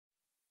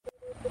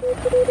With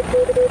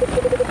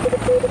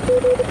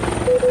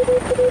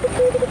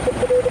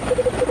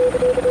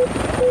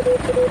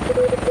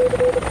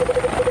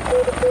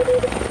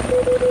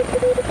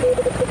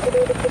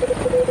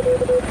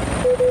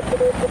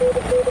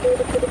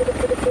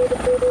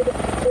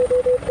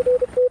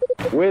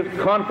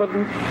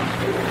confidence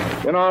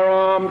in our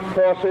armed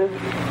forces,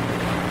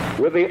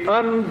 with the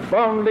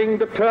unbounding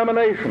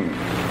determination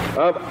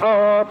of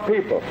our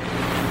people,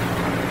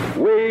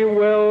 we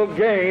will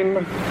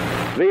gain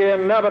the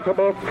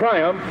inevitable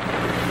triumph,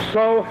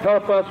 so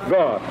help us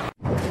God.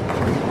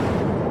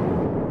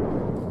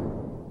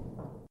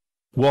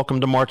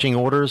 Welcome to Marching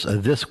Orders, a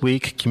This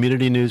Week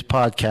community news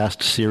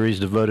podcast series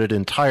devoted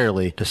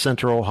entirely to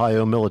Central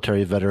Ohio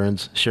military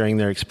veterans sharing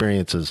their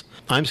experiences.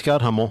 I'm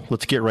Scott Hummel.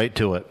 Let's get right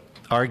to it.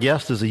 Our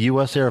guest is a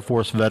U.S. Air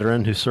Force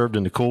veteran who served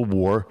in the Cold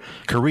War,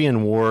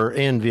 Korean War,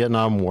 and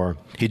Vietnam War.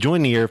 He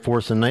joined the Air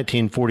Force in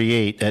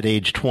 1948 at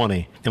age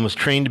 20 and was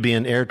trained to be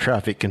an air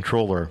traffic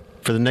controller.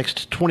 For the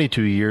next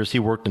 22 years, he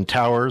worked in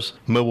towers,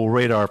 mobile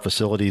radar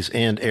facilities,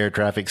 and air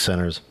traffic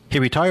centers. He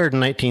retired in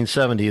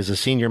 1970 as a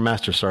senior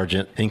master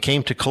sergeant and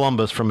came to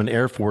Columbus from an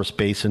Air Force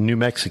base in New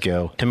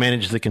Mexico to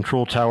manage the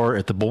control tower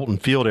at the Bolton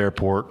Field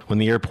Airport when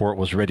the airport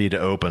was ready to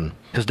open.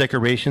 His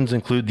decorations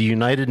include the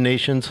United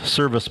Nations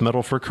Service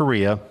Medal for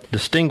Korea,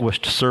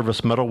 Distinguished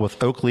Service Medal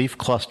with Oak Leaf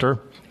Cluster,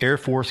 Air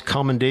Force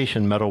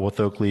Commendation Medal with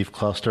Oak Leaf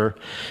Cluster,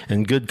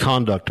 and Good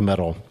Conduct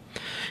Medal.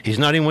 He's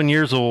 91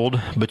 years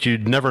old, but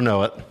you'd never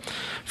know it.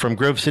 From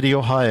Grove City,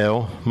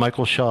 Ohio,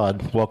 Michael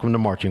Schad, welcome to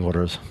Marching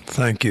Orders.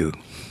 Thank you.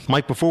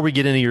 Mike, before we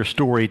get into your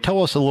story,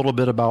 tell us a little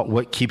bit about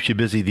what keeps you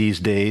busy these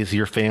days,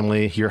 your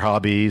family, your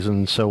hobbies,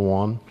 and so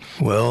on.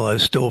 Well, I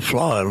still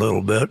fly a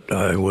little bit.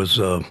 I was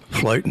a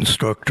flight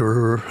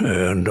instructor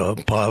and a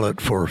pilot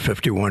for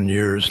 51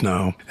 years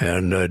now,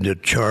 and I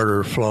did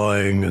charter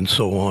flying and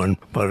so on.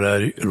 But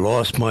I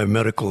lost my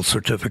medical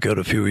certificate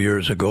a few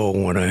years ago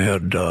when I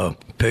had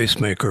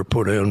pacemaker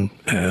put in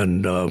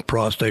and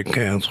prostate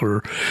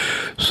cancer.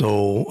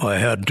 So I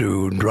had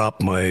to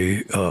drop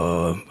my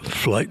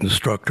flight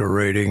instructor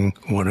rating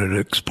when it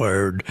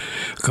expired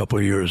a couple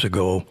of years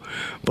ago.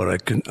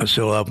 But I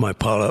still have my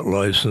pilot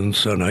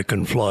license and I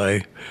can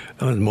fly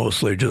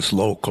mostly just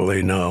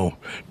locally now,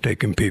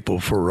 taking people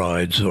for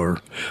rides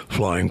or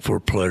flying for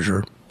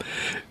pleasure.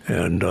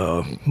 And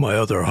my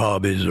other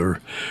hobbies are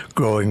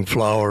growing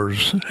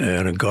flowers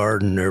and a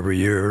garden every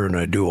year, and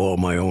I do all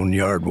my own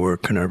yard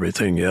work and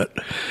everything yet.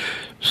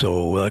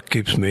 So that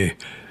keeps me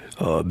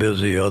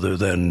busy other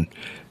than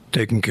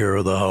taking care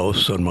of the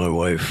house and my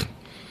wife.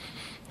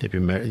 You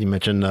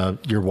mentioned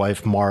your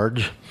wife,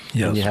 Marge,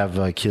 yes. And you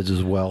have kids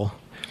as well.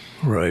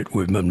 Right.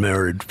 We've been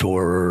married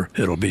for,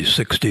 it'll be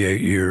 68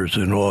 years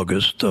in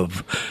August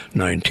of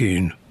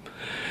 19.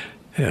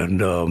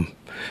 And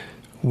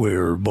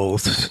we're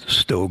both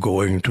still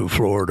going to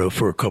Florida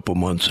for a couple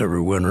months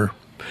every winter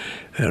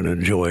and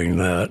enjoying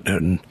that.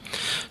 And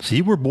so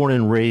you were born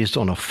and raised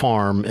on a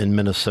farm in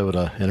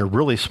Minnesota in a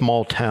really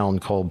small town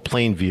called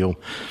Plainview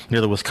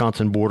near the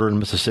Wisconsin border and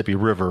Mississippi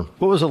River.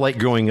 What was it like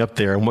growing up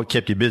there and what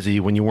kept you busy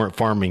when you weren't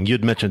farming?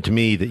 You'd mentioned to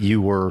me that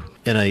you were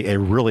in a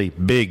really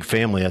big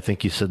family. I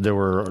think you said there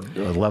were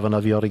 11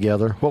 of you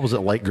altogether. What was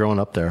it like growing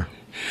up there?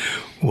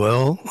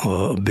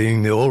 Well,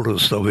 being the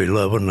oldest of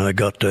 11, I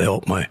got to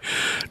help my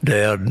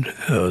dad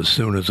as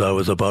soon as I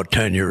was about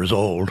 10 years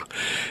old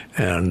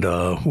and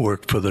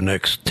worked for the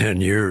next 10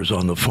 years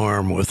on the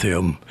farm with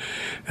him.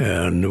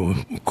 And,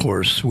 of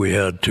course, we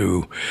had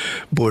to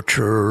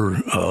butcher,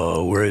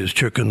 raise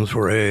chickens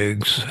for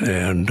eggs,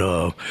 and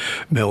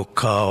milk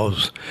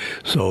cows.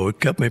 So it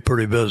kept me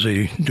pretty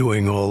busy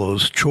doing all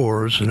those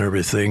chores and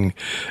everything,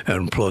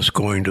 and plus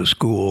going to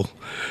school.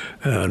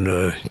 And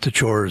the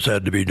chores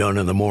had to be done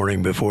in the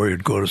morning before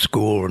you'd go to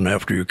school and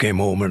after you came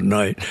home at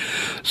night.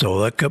 So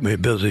that kept me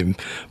busy.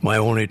 My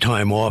only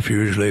time off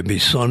usually would be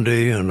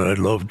Sunday, and I'd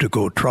love to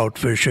go trout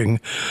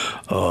fishing,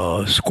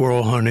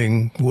 squirrel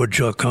hunting,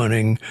 woodchuck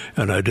hunting,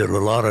 and I did a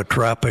lot of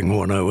trapping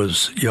when I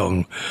was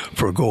young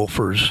for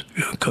gophers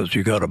because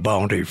you got a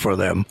bounty for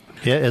them.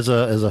 Yeah, as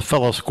a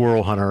fellow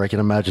squirrel hunter, I can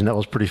imagine that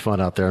was pretty fun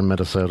out there in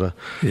Minnesota.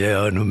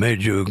 Yeah, and it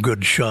made you a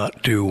good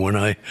shot, too. When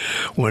I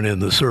went in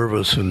the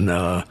service and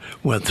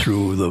went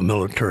through the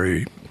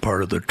military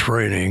part of the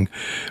training,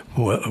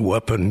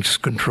 weapons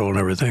control and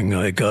everything,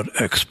 I got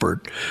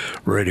expert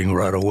rating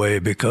right away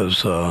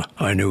because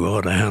I knew how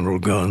to handle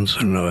guns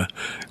and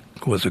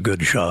was a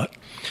good shot.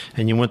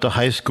 And you went to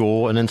high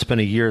school and then spent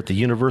a year at the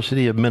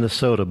University of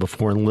Minnesota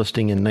before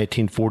enlisting in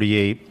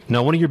 1948.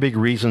 Now, one of your big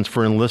reasons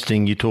for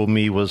enlisting, you told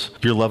me, was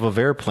your love of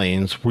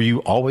airplanes. Were you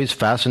always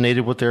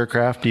fascinated with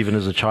aircraft, even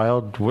as a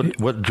child?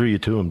 What drew you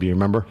to them? Do you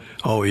remember?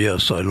 Oh,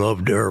 yes. I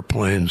loved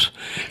airplanes,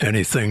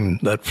 anything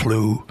that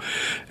flew,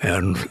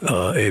 and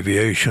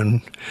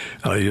aviation.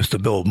 I used to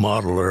build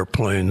model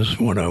airplanes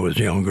when I was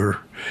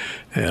younger.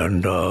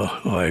 And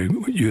I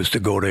used to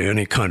go to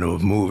any kind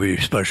of movie,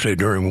 especially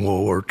during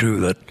World War II,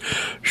 that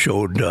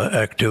showed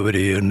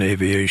activity in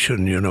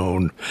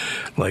aviation,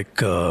 like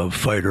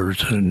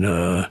fighters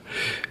and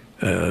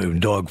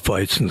dog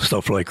fights and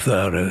stuff like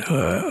that.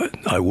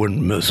 I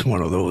wouldn't miss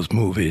one of those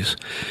movies,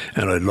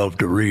 and I'd love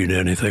to read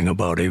anything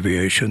about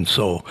aviation.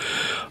 So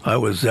I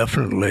was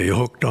definitely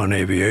hooked on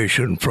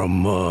aviation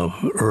from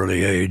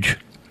early age.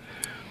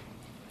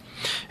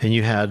 And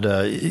you had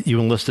you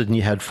enlisted, and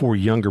you had 4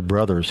 younger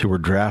brothers who were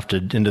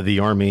drafted into the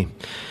Army.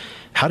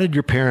 How did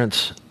your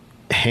parents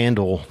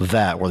handle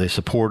that? Were they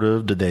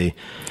supportive? Did they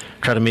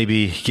try to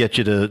maybe get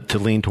you to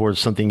lean towards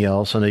something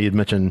else? I know you'd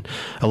mentioned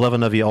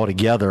 11 of you all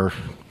together,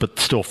 but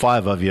still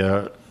 5 of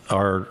you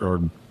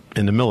are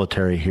in the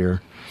military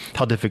here.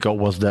 How difficult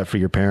was that for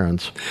your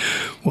parents?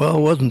 Well,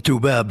 it wasn't too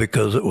bad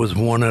because it was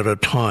one at a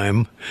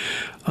time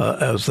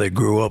as they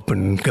grew up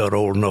and got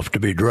old enough to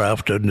be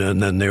drafted,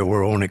 and then they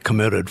were only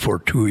committed for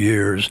 2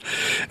 years,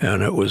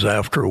 and it was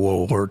after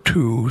World War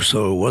II,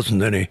 so it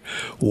wasn't any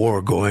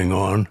war going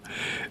on,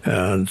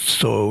 and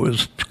so it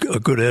was a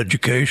good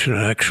education,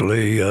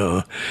 actually,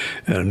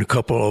 and a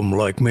couple of them,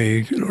 like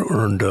me,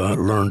 learned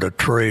a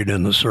trade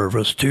in the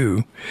service,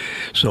 too,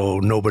 so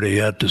nobody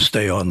had to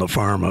stay on the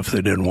farm if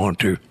they didn't want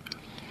to.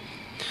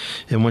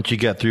 And once you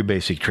got through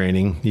basic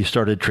training, you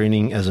started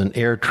training as an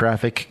air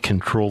traffic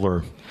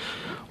controller.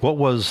 What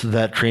was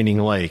that training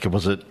like?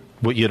 Was it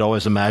what you'd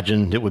always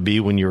imagined it would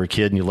be when you were a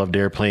kid and you loved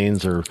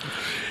airplanes, or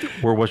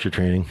where was your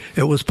training?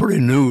 It was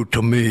pretty new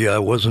to me. I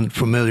wasn't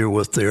familiar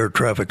with the air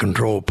traffic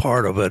control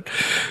part of it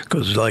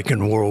because, like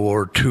in World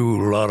War II,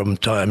 a lot of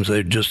times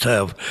they'd just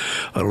have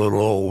a little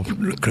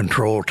old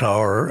control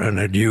tower and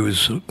they'd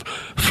use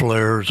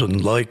flares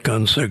and light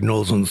gun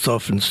signals and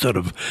stuff instead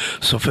of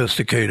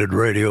sophisticated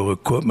radio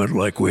equipment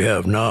like we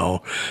have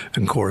now.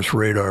 And, of course,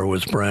 radar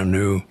was brand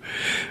new.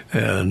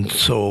 And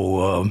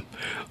so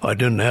I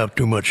didn't have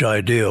too much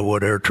idea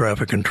what air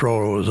traffic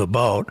control was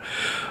about,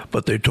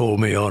 but they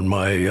told me on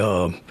my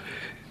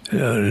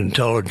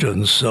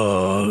intelligence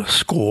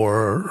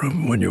score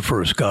when you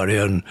first got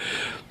in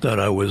that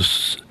I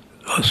was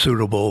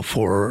suitable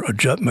for a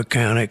jet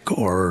mechanic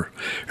or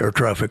air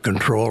traffic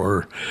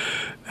controller,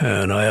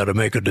 and I had to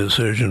make a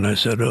decision. I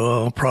said,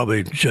 oh,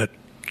 probably jet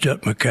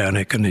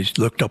mechanic, and he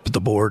looked up at the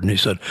board and he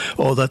said,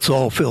 oh, that's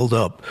all filled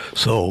up.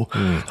 So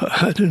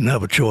I didn't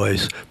have a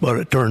choice, but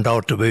it turned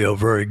out to be a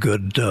very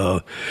good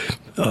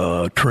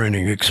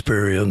training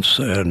experience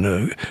and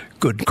a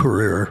good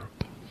career.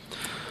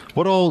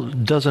 What all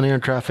does an air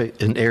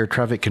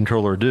traffic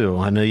controller do?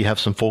 I know you have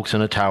some folks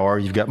in a tower,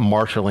 you've got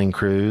marshaling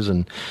crews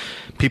and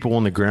people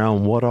on the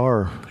ground. What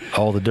are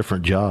all the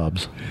different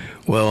jobs?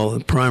 Well,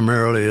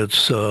 primarily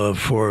it's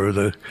for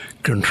the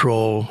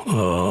control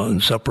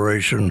and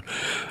separation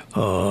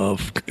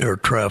of air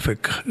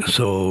traffic,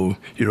 so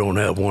you don't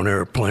have one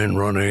airplane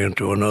running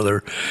into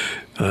another,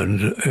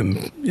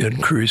 and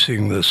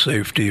increasing the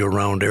safety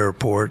around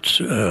airports.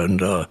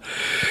 And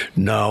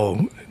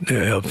now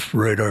they have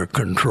radar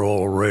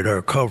control,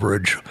 radar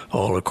coverage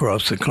all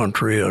across the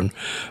country and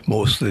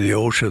most of the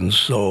oceans,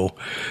 so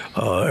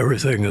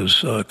everything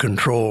is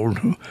controlled.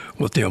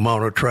 With the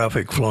amount of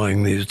traffic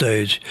flying these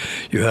days,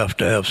 you have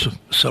to have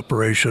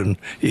separation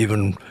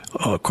even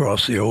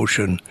across the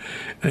ocean,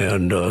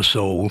 and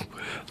so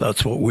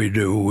that's what we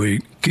do.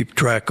 We keep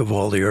track of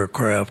all the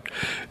aircraft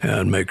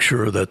and make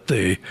sure that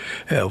they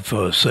have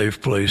a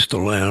safe place to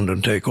land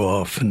and take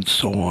off and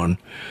so on.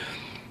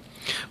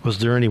 Was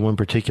there any one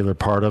particular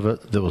part of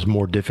it that was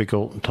more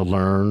difficult to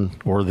learn,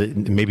 or that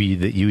maybe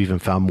that you even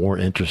found more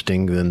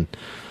interesting than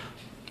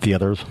the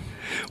others?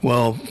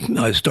 Well,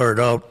 I started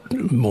out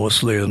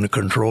mostly in the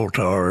control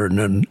tower and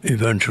then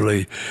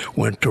eventually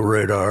went to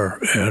radar,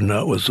 and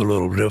that was a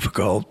little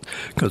difficult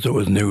because it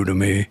was new to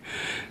me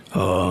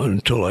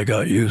until I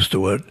got used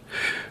to it.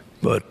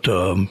 But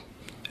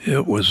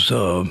it was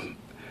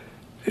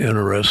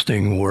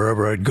interesting.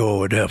 Wherever I'd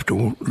go, I'd have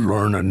to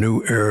learn a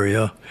new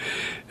area,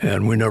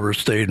 and we never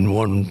stayed in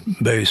one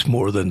base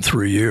more than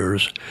 3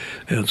 years,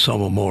 and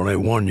some of them only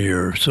 1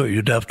 year. So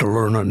you'd have to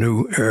learn a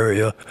new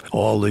area,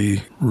 all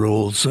the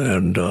rules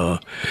and the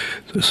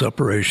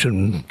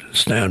separation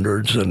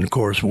standards, and of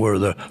course where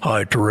the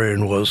high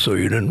terrain was, so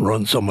you didn't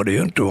run somebody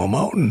into a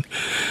mountain.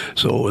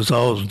 So it was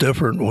always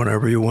different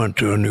whenever you went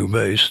to a new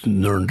base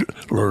and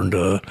learned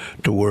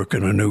to work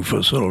in a new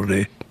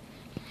facility.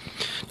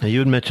 Now, you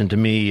had mentioned to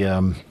me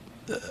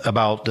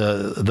about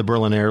the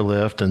Berlin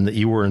airlift and that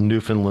you were in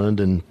Newfoundland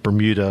and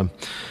Bermuda.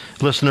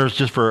 Listeners,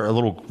 just for a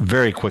little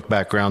very quick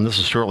background, this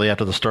is shortly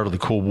after the start of the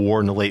Cold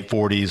War in the late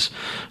 40s.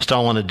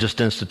 Stalin had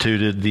just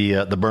instituted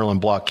the Berlin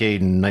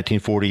blockade in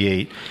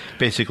 1948,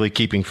 basically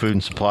keeping food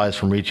and supplies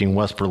from reaching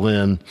West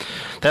Berlin.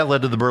 That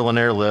led to the Berlin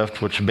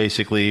airlift, which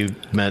basically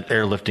meant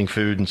airlifting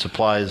food and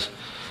supplies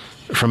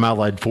from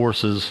Allied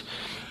forces.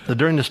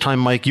 During this time,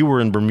 Mike, you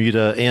were in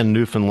Bermuda and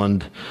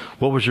Newfoundland.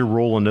 What was your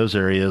role in those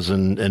areas,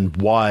 and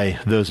why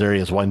those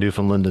areas? Why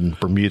Newfoundland and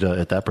Bermuda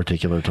at that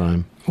particular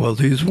time? Well,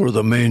 these were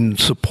the main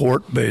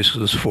support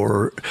bases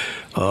for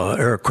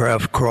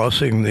aircraft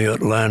crossing the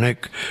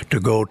Atlantic to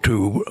go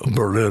to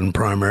Berlin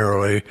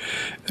primarily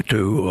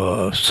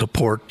to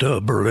support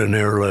Berlin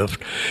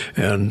airlift.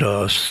 And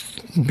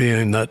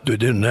being that they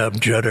didn't have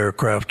jet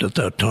aircraft at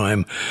that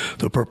time,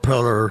 the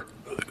propeller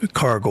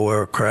cargo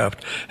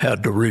aircraft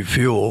had to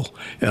refuel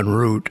en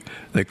route.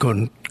 They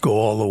couldn't go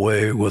all the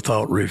way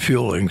without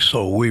refueling.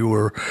 So we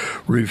were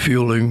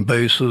refueling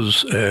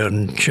bases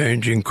and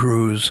changing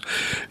crews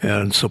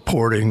and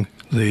supporting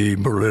the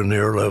Berlin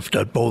airlift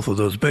at both of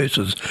those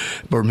bases.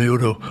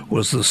 Bermuda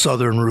was the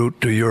southern route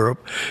to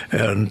Europe,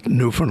 and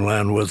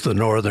Newfoundland was the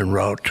northern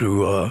route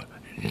to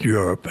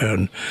Europe,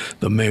 and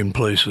the main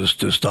places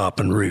to stop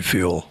and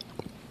refuel.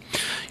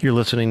 You're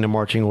listening to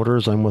Marching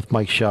Orders. I'm with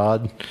Mike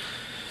Schad.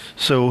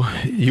 So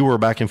you were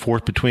back and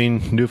forth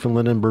between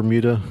Newfoundland and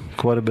Bermuda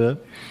quite a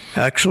bit?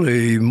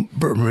 Actually,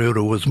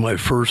 Bermuda was my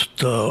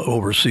first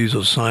overseas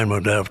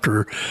assignment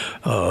after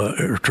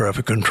air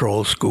traffic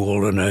control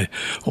school, and I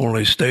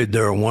only stayed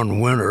there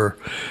one winter,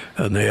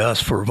 and they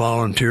asked for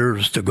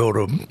volunteers to go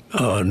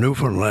to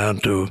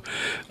Newfoundland to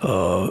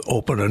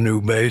open a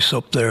new base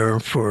up there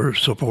for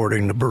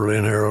supporting the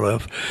Berlin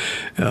airlift.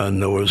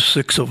 And there was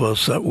 6 of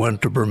us that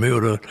went to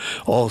Bermuda.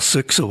 All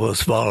 6 of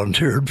us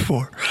volunteered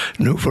for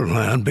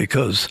Newfoundland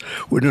because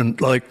we didn't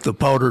like the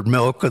powdered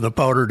milk and the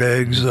powdered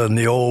eggs and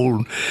the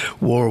old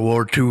World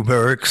War II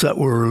barracks that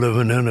we were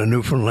living in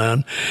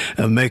Newfoundland,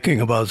 and making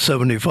about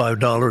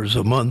 $75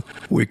 a month.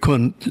 We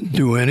couldn't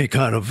do any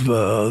kind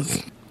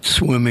of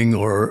swimming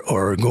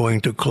or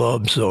going to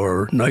clubs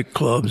or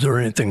nightclubs or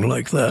anything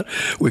like that.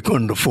 We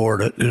couldn't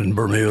afford it in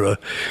Bermuda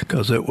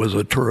because it was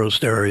a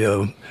tourist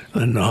area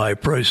and a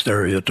high-priced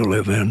area to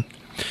live in.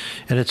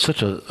 And it's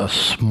such a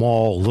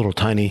small, little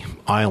tiny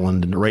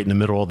island right in the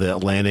middle of the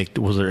Atlantic.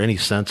 Was there any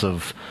sense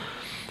of,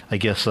 I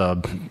guess,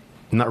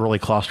 not really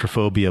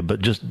claustrophobia,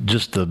 but just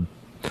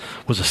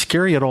was it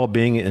scary at all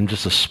being in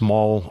just a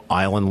small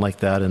island like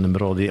that in the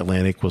middle of the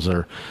Atlantic? Was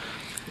there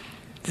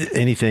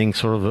anything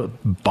sort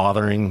of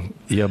bothering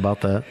you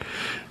about that?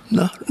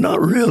 Not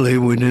really.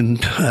 We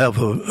didn't have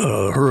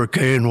a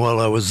hurricane while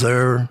I was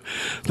there.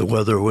 The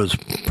weather was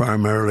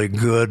primarily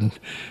good,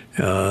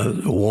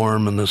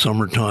 warm in the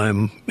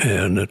summertime,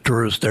 and a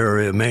tourist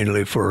area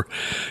mainly for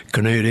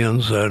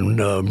Canadians and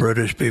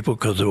British people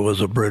because it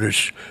was a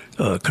British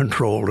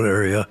controlled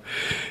area.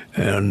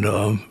 And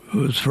it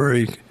was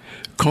very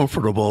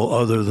comfortable,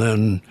 other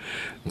than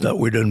that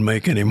we didn't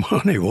make any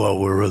money while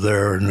we were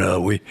there,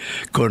 and we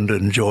couldn't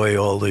enjoy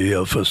all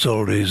the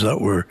facilities that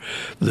were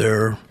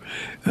there.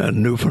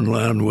 And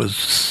Newfoundland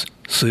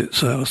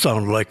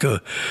sounded like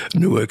a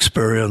new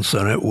experience,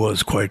 and it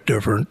was quite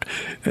different.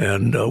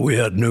 And we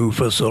had new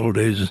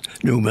facilities,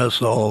 new mess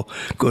hall,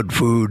 good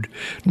food,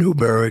 new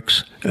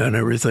barracks, and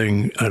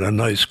everything, and a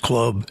nice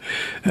club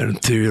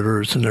and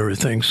theaters and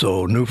everything.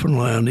 So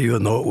Newfoundland,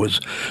 even though it was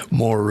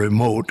more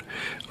remote,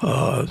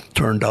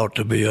 turned out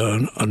to be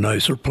a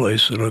nicer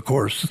place. And of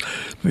course,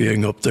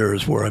 being up there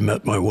is where I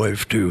met my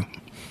wife too.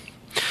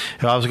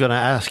 I was going to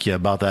ask you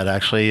about that,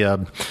 actually.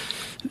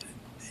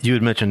 You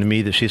had mentioned to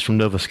me that she's from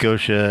Nova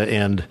Scotia,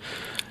 and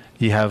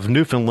you have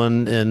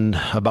Newfoundland in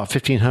about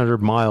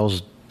 1,500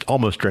 miles,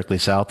 almost directly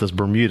south, is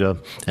Bermuda,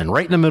 and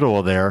right in the middle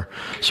of there,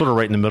 sort of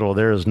right in the middle of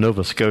there, is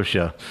Nova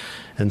Scotia.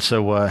 And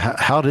so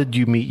how did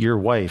you meet your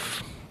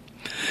wife?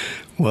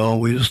 Well,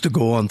 we used to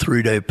go on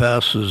 3-day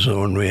passes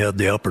when we had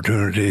the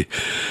opportunity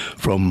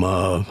from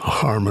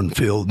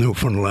Harmonfield,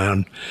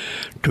 Newfoundland,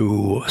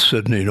 to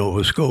Sydney,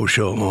 Nova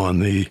Scotia on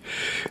the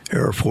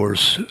Air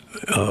Force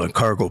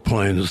cargo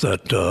planes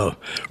that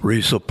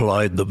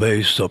resupplied the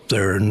base up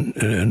there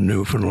in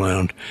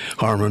Newfoundland,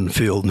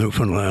 Harmonfield,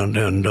 Newfoundland.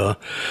 And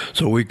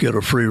so we get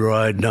a free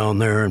ride down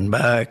there and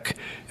back,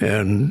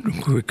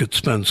 and we could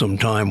spend some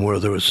time where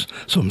there was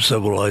some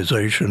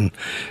civilization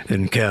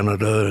in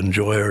Canada,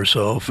 enjoy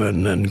ourselves,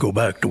 and then go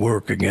back to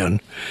work again.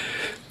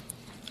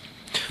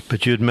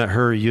 But you had met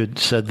her, you had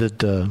said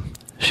that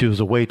she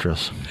was a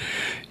waitress.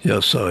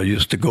 Yes, I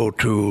used to go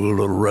to a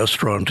little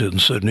restaurant in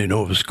Sydney,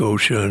 Nova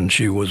Scotia, and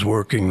she was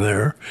working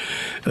there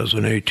as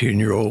an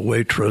 18-year-old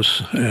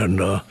waitress, and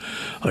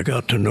I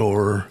got to know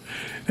her.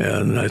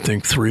 And I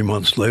think 3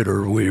 months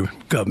later, we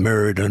got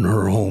married in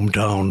her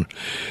hometown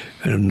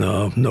in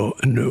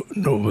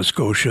Nova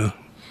Scotia.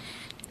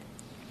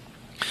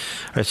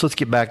 All right, so let's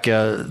get back.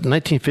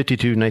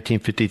 1952,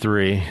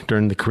 1953,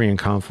 during the Korean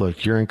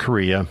conflict, you're in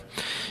Korea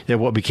at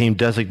what became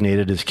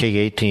designated as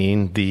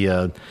K-18,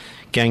 the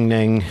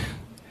Gangnam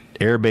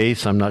Air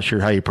Base. I'm not sure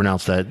how you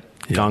pronounce that.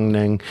 Yeah.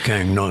 Gangnam.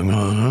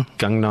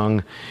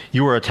 Gangnam.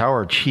 You were a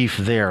tower chief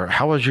there.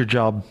 How was your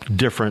job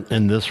different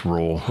in this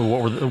role?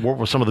 What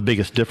were some of the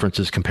biggest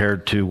differences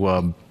compared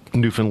to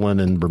Newfoundland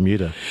and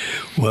Bermuda?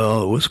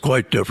 Well, it was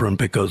quite different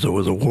because there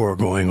was a war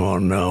going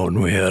on now,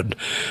 and we had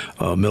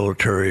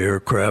military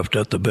aircraft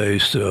at the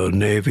base,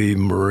 Navy,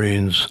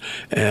 Marines,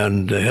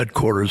 and the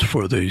headquarters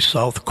for the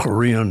South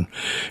Korean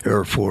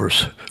Air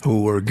Force,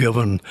 who were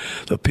given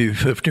the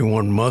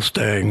P-51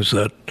 Mustangs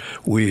that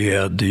we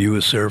had, the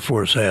U.S. Air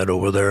Force had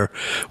over there.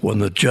 When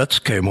the jets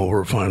came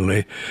over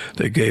finally,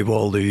 they gave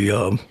all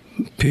the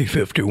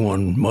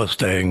P-51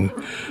 Mustang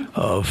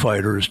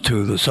fighters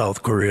to the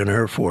South Korean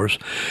Air Force.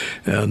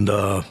 And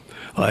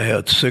I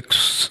had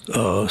 6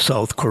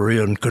 South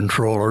Korean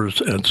controllers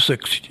and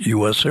 6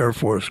 U.S. Air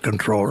Force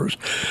controllers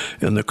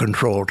in the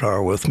control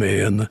tower with me.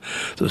 And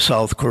the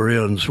South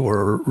Koreans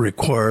were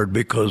required,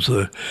 because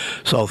the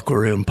South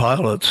Korean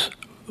pilots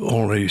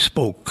only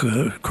spoke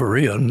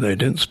Korean. They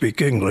didn't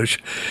speak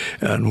English,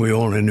 and we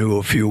only knew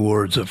a few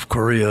words of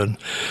Korean.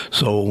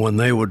 So when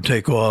they would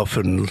take off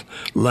and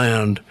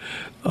land,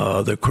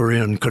 the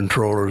Korean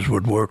controllers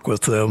would work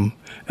with them,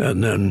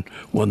 and then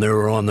when they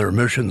were on their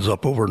missions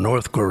up over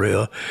North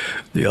Korea,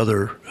 the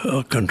other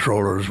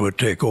controllers would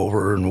take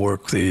over and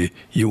work the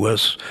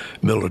U.S.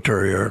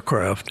 military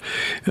aircraft.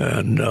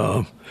 And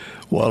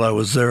while I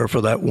was there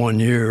for that 1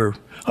 year,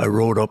 I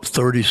wrote up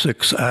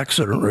 36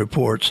 accident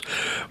reports,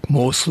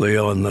 mostly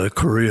on the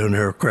Korean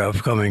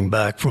aircraft coming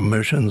back from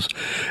missions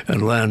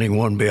and landing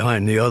one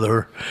behind the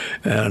other.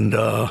 And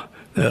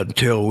they had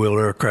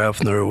tailwheel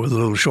aircraft, and there were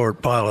little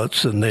short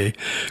pilots, and they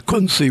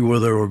couldn't see where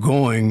they were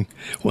going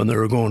when they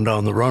were going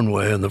down the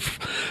runway. And the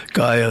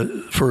guy,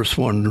 first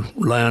one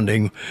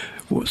landing,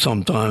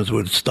 sometimes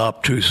would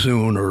stop too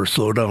soon or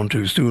slow down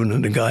too soon,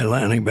 and the guy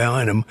landing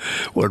behind him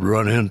would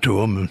run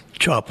into him and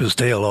chop his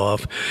tail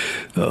off.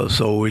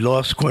 So we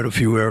lost quite a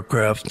few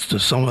aircraft.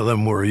 Some of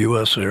them were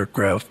U.S.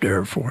 aircraft,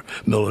 Air Force,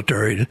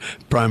 military,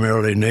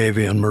 primarily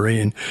Navy and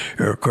Marine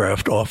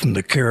aircraft, often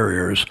the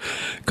carriers,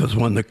 because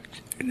when the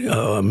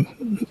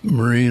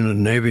Marine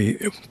and Navy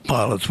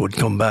pilots would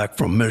come back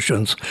from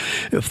missions,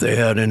 if they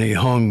had any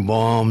hung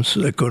bombs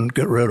they couldn't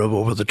get rid of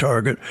over the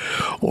target,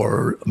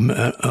 or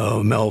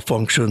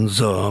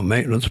malfunctions,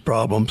 maintenance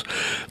problems,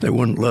 they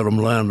wouldn't let them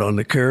land on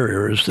the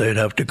carriers. They'd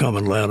have to come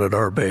and land at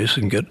our base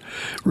and get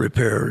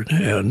repaired.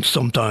 And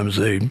sometimes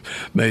they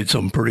made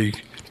some pretty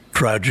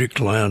tragic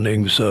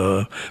landings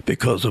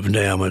because of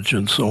damage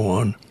and so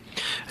on.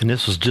 And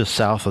this was just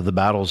south of the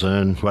battle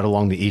zone, right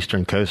along the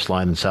eastern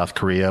coastline in South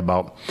Korea,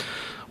 about,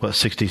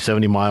 60,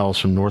 70 miles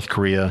from North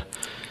Korea.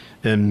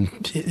 And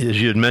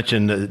as you had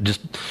mentioned, just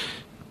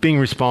being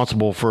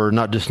responsible for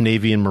not just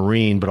Navy and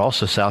Marine, but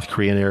also South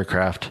Korean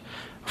aircraft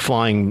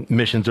flying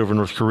missions over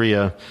North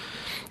Korea,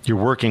 you're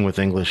working with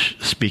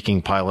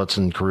English-speaking pilots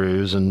and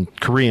crews and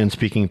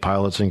Korean-speaking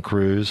pilots and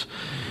crews.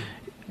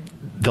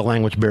 The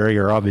language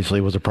barrier obviously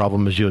was a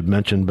problem, as you had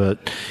mentioned,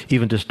 but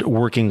even just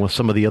working with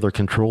some of the other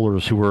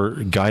controllers who were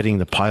guiding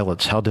the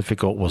pilots, how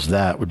difficult was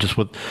that,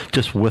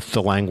 just with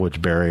the language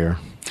barrier?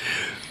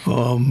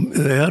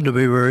 They had to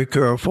be very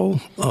careful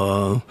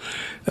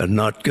and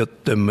not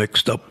get them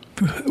mixed up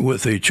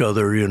with each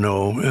other,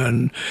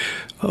 and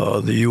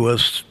the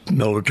U.S.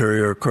 military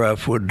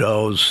aircraft would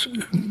always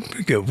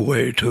give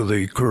way to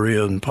the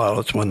Korean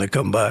pilots when they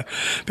come back,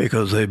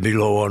 because they'd be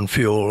low on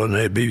fuel and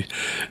they'd be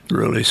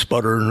really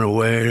sputtering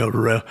away,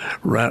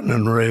 ranting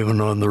and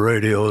raving on the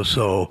radio,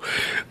 so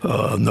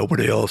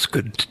nobody else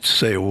could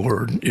say a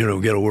word,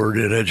 get a word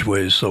in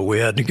edgeways, so we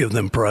had to give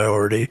them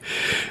priority.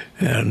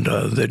 And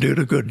they did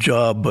a good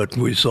job, but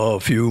we saw a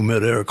few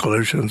mid-air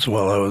collisions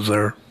while I was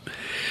there.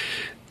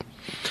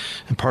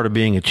 And part of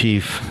being a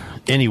chief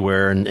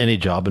anywhere in any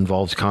job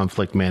involves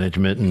conflict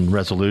management and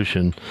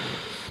resolution.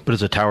 But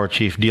as a tower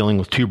chief dealing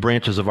with 2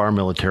 branches of our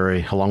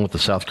military, along with the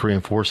South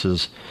Korean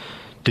forces,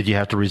 did you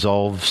have to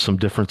resolve some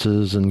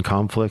differences and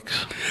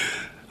conflicts?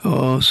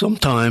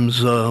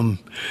 Sometimes the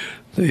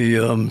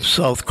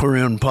South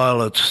Korean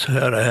pilots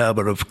had a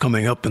habit of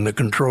coming up in the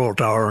control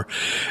tower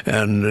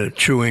and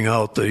chewing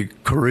out the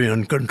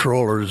Korean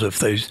controllers if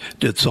they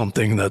did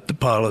something that the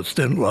pilots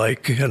didn't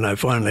like. And I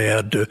finally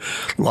had to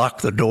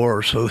lock the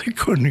door so they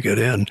couldn't get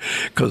in,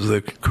 because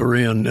the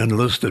Korean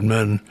enlisted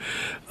men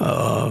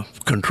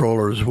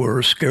controllers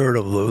were scared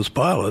of those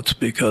pilots,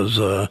 because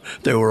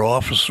they were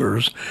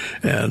officers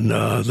and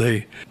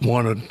they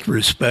wanted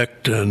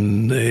respect,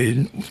 and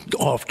they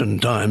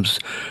oftentimes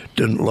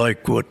didn't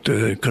like what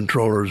the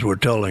controllers were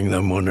telling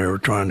them when they were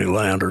trying to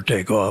land or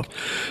take off.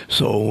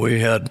 So we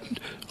had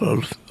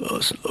a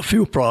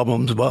few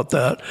problems about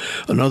that.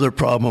 Another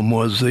problem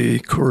was the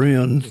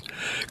Korean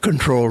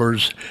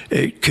controllers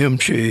ate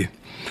kimchi.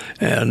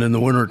 And in the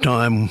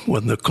wintertime,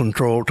 when the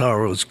control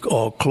tower was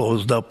all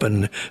closed up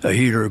and a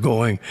heater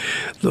going,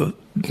 the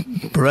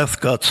breath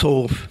got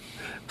so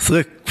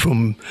thick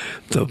from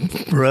the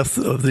breath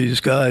of these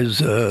guys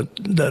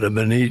that have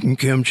been eating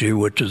kimchi,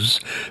 which is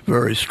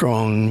very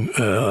strong.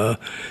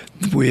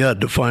 We had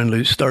to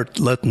finally start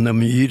letting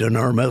them eat in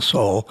our mess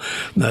hall,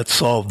 and that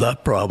solved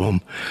that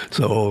problem.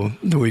 So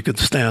we could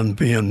stand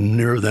being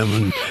near them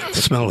and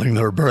smelling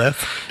their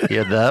breath.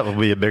 Yeah, that would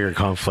be a bigger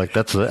conflict.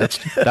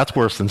 That's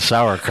worse than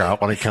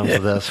sauerkraut when it comes to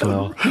that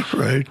smell.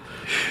 Right.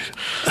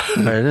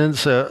 All right, and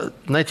so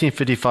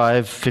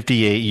 1955,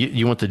 58,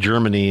 you went to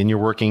Germany, and you're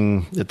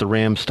working at the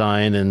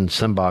Ramstein and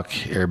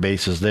Sembach air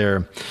bases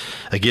there,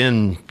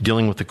 again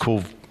dealing with the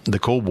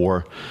Cold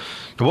War.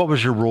 What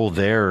was your role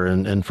there,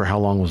 and for how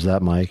long was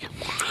that, Mike?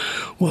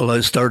 Well,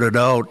 I started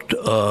out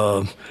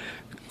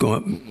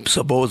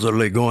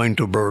supposedly going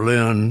to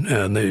Berlin,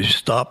 and they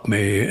stopped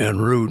me en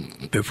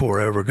route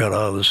before I ever got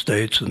out of the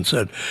States and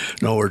said,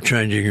 no, we're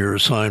changing your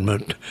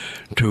assignment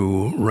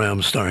to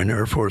Ramstein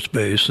Air Force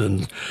Base.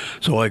 And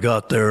so I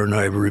got there, and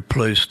I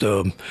replaced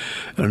an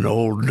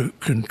old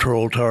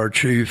control tower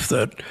chief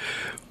that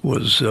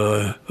was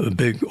a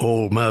big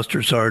old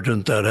master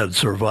sergeant that had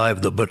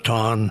survived the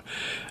Bataan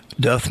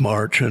death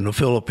march in the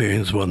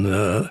Philippines when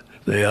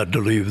they had to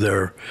leave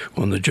there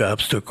when the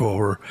Japs took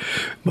over.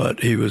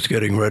 But he was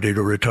getting ready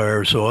to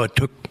retire, so I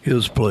took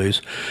his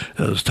place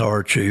as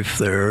tower chief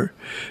there,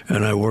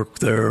 and I worked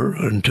there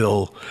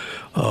until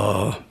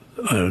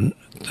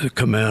the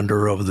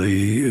commander of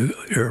the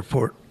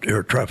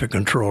air traffic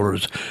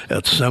controllers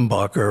at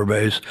Sembach Air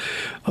Base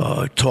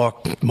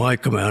talked my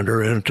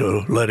commander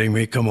into letting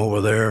me come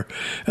over there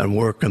and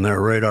work in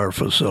their radar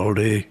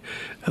facility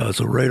as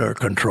a radar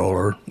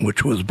controller,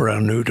 which was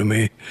brand new to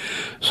me.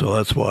 So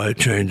that's why I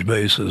changed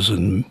bases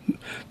in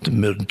the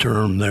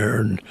midterm there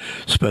and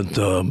spent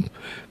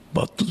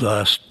about the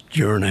last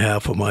year and a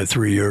half of my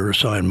 3-year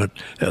assignment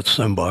at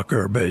Sembach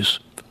Air Base.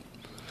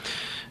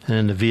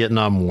 In the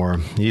Vietnam War,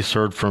 you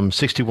served from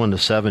 61 to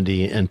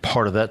 70, and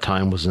part of that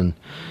time was in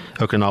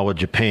Okinawa,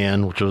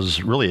 Japan, which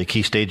was really a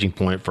key staging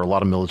point for a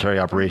lot of military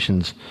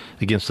operations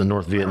against the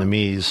North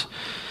Vietnamese.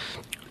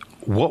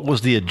 What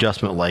was the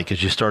adjustment like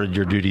as you started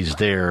your duties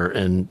there,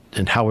 and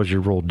how was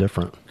your role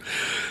different?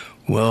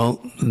 Well,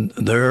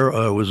 there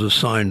I was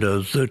assigned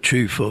as the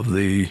chief of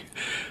the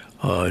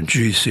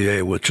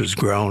GCA, which is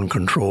Ground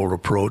Controlled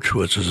Approach,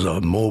 which is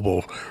a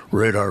mobile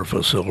radar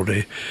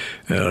facility,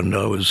 and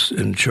I was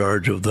in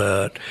charge of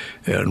that,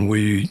 and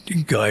we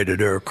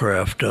guided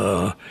aircraft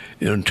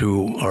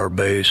into our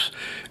base,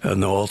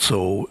 and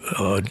also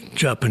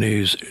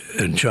Japanese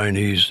and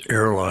Chinese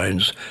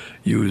airlines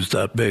used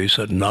that base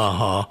at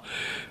Naha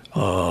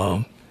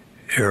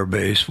Air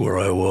Base, where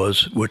I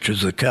was, which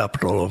is the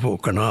capital of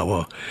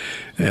Okinawa.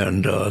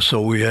 And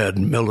so we had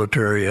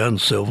military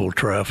and civil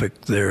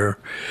traffic there,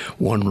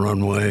 one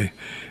runway,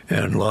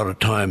 and a lot of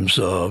times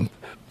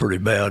pretty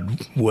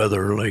bad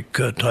weather, like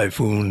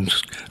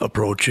typhoons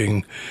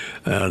approaching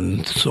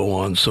and so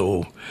on.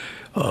 So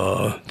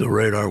the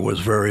radar was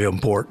very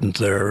important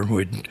there.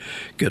 We'd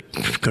get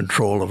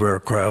control of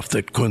aircraft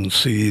that couldn't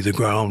see the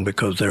ground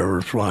because they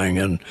were flying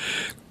in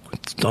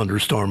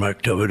thunderstorm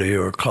activity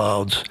or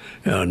clouds,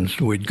 and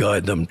we'd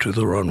guide them to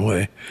the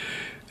runway.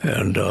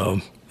 And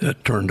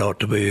it turned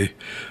out to be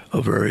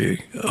a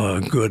very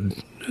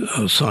good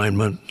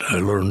assignment. I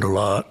learned a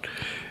lot,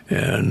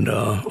 and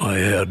I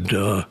had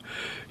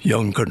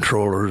young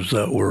controllers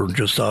that were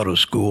just out of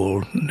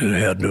school, and I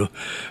had to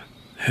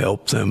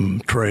help them,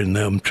 train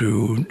them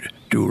to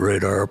do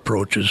radar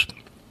approaches.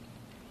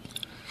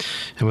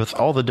 And with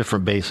all the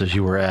different bases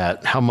you were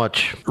at, how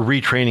much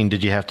retraining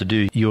did you have to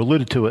do? You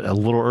alluded to it a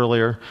little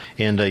earlier,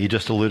 and you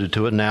just alluded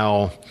to it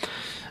now.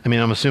 I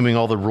mean, I'm assuming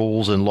all the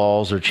rules and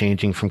laws are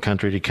changing from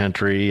country to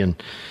country,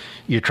 and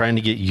you're trying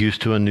to get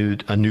used to a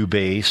new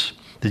base.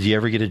 Did you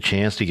ever get a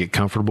chance to get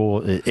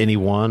comfortable at any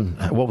one?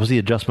 What was the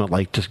adjustment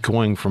like, just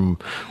going from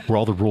where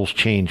all the rules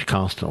change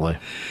constantly?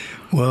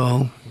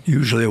 Well,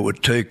 usually it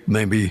would take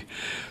maybe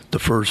the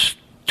first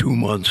 2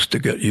 months to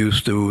get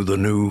used to the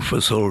new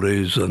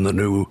facilities and the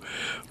new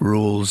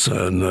rules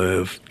and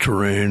the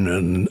terrain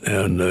and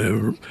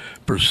the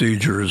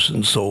procedures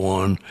and so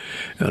on.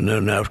 And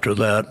then after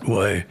that,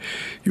 why,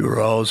 you were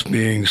always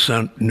being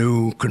sent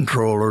new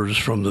controllers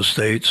from the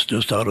States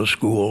just out of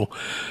school.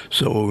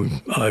 So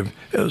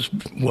as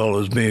well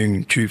as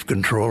being chief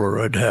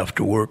controller, I'd have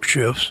to work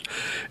shifts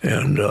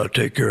and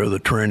take care of the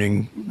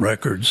training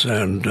records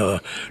and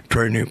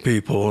training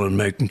people and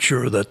making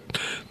sure that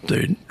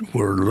they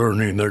were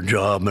learning their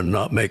job and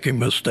not making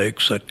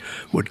mistakes that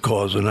would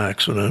cause an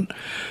accident.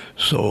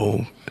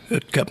 So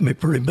it kept me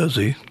pretty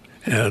busy.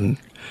 And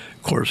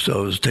of course, I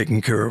was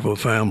taking care of a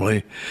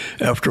family.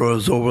 After I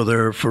was over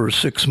there for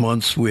 6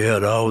 months, we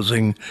had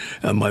housing,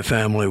 and my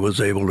family was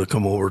able to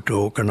come over to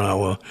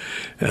Okinawa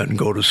and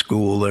go to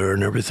school there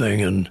and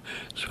everything. And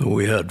so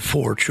we had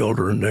 4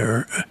 children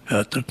there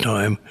at the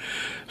time.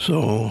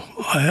 So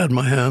I had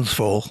my hands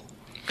full.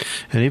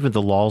 And even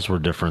the laws were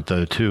different,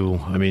 though, too.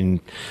 I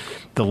mean,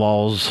 the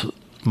laws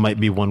might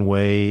be one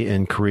way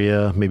in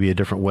Korea, maybe a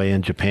different way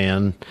in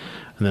Japan.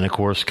 And then, of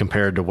course,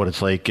 compared to what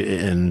it's like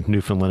in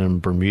Newfoundland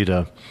and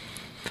Bermuda,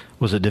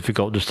 was it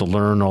difficult just to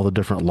learn all the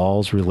different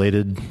laws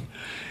related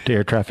to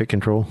air traffic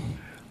control?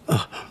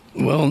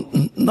 Well,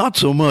 not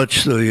so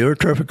much. The air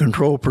traffic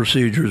control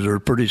procedures are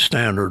pretty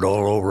standard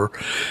all over.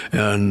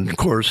 And, of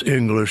course,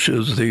 English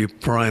is the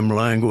prime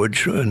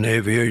language in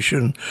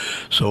aviation.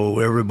 So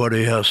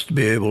everybody has to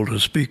be able to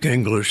speak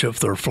English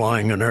if they're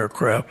flying an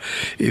aircraft,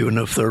 even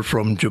if they're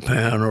from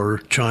Japan or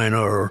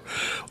China or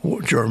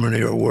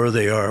Germany or where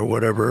they are,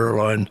 whatever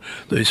airline,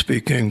 they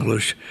speak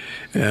English.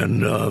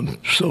 And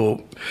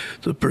so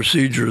the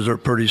procedures are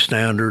pretty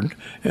standard,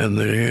 and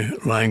the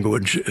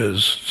language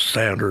is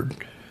standard.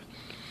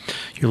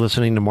 You're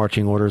listening to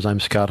Marching Orders. I'm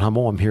Scott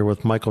Hummel. I'm here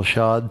with Michael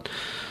Schad.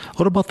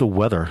 What about the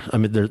weather? I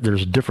mean,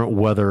 there's different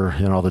weather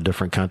in all the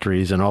different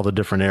countries and all the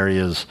different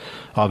areas.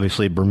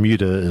 Obviously,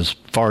 Bermuda is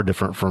far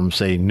different from,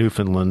 say,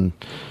 Newfoundland.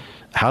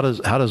 How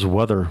does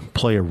weather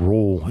play a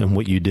role in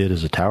what you did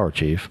as a tower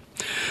chief?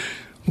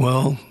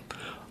 Well,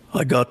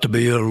 I got to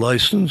be a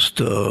licensed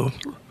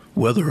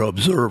weather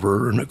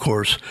observer, and of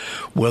course,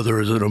 weather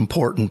is an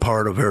important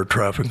part of air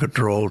traffic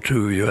control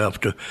too. You have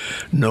to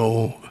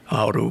know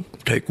how to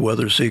take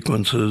weather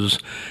sequences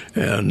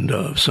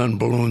and send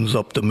balloons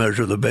up to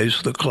measure the base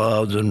of the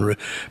clouds and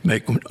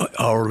make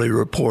hourly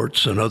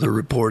reports and other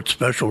reports,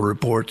 special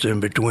reports in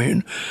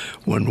between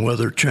when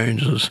weather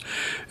changes.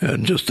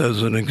 And just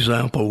as an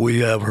example,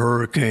 we have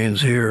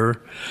hurricanes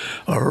here.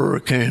 A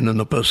hurricane in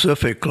the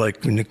Pacific,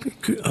 like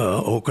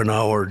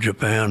Okinawa or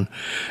Japan,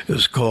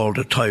 is called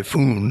a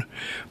typhoon,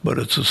 but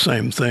it's the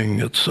same thing.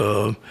 It's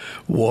a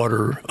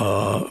water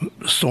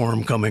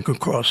storm coming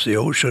across the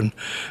ocean,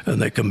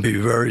 and they can be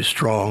very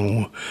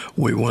strong.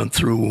 We went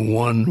through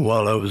one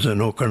while I was in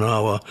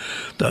Okinawa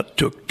that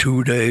took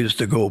 2 days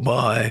to go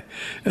by,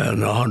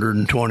 and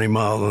 120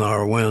 mile an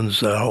hour winds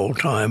that whole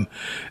time,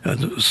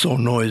 and it was so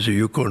noisy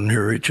you couldn't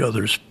hear each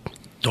other's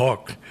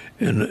talk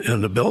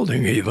in the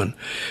building even,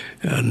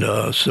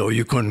 and so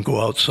you couldn't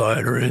go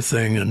outside or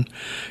anything. And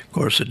of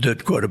course it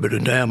did quite a bit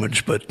of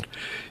damage, but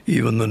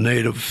even the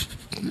native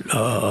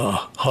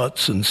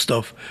huts and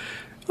stuff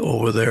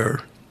over there,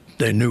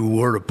 they knew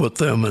where to put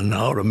them and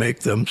how to make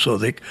them so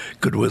they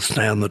could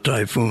withstand the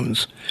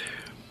typhoons.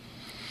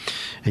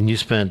 And you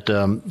spent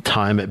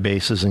time at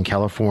bases in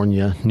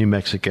California, New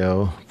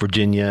Mexico,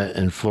 Virginia,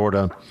 and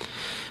Florida.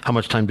 How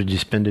much time did you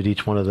spend at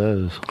each one of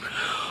those?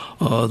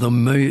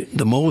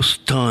 The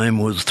most time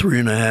was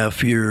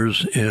 3.5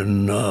 years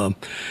in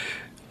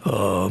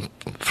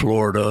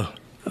Florida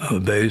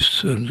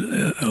base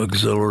and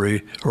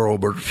auxiliary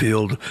Hurlburt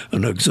Field,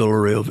 an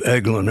auxiliary of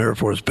Eglin Air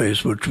Force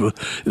Base, which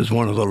is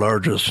one of the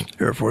largest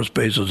Air Force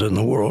bases in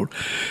the world.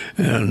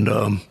 And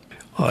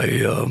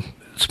I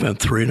spent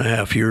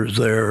 3.5 years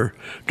there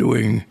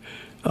doing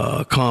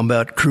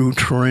combat crew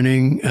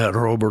training at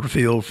Hurlburt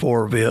Field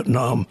for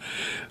Vietnam.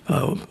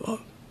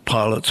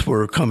 Pilots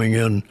were coming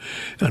in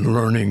and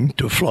learning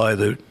to fly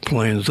the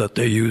planes that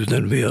they used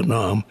in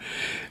Vietnam.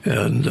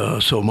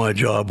 And so my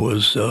job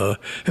was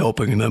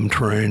helping them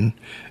train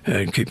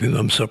and keeping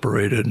them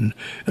separated. And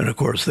of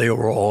course, they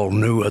were all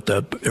new at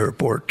that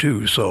airport,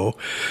 too. So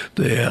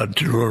they had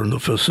to learn the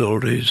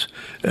facilities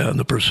and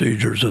the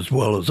procedures as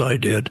well as I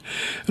did.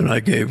 And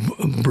I gave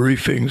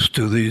briefings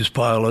to these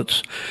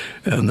pilots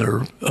and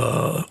their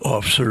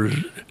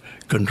officers,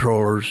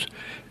 controllers,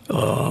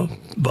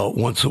 about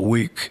once a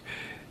week,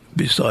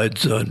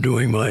 besides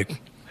doing my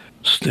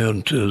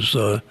stint as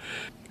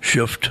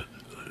shift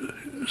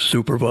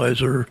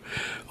supervisor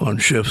on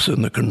shifts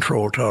in the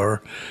control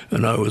tower,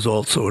 and I was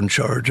also in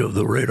charge of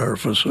the radar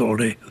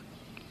facility.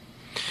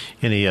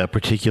 Any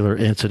particular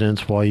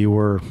incidents while you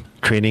were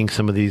training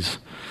some of these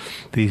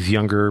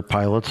younger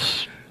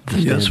pilots?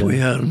 Yes, we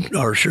had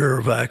our share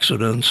of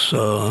accidents,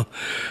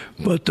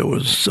 but there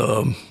was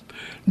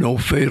no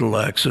fatal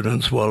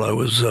accidents while I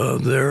was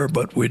there,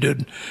 but we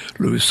did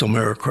lose some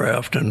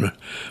aircraft, and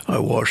I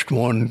watched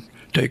one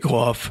take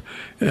off,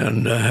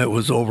 and it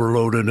was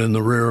overloaded in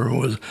the rear and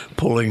was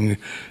pulling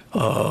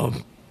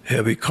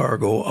heavy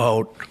cargo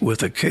out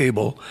with a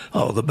cable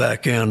out of the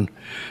back end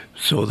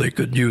so they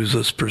could use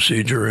this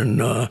procedure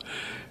in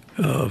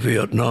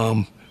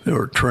Vietnam. They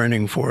were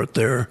training for it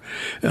there,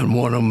 and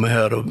one of them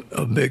had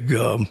a big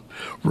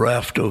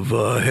raft of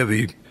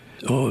heavy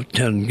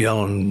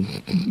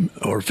 10-gallon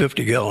or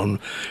 50-gallon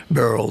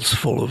barrels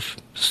full of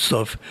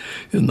stuff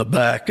in the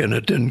back, and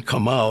it didn't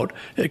come out.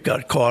 It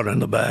got caught in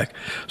the back.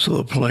 So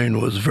the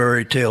plane was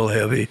very tail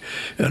heavy,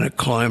 and it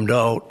climbed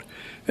out,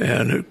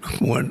 and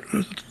it went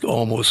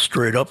almost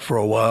straight up for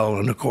a while,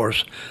 and of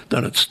course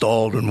then it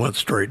stalled and went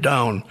straight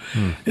down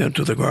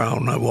into the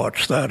ground. I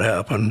watched that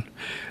happen.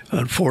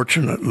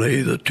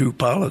 Unfortunately, the two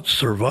pilots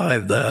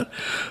survived that,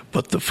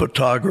 but the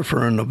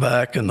photographer in the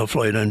back and the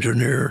flight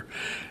engineer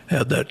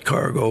had that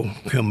cargo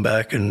come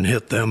back and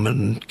hit them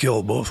and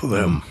kill both of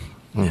them.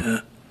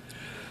 Yeah.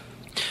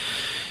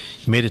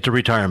 You made it to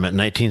retirement in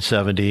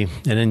 1970, and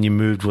then you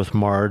moved with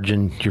Marge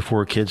and your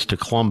 4 kids to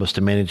Columbus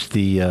to manage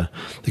the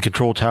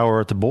control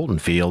tower at the Bolton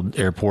Field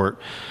Airport.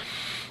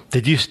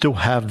 Did you still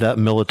have that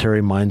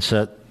military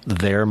mindset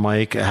there,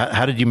 Mike?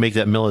 How did you make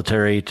that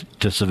military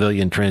to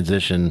civilian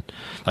transition?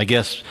 I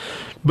guess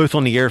both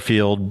on the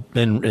airfield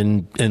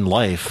and in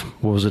life.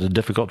 Was it a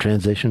difficult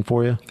transition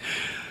for you?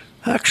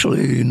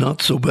 Actually, not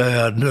so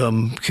bad.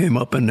 Came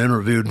up and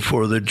interviewed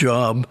for the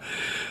job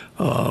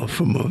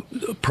from a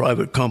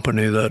private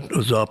company that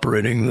was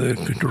operating the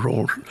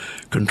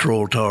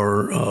control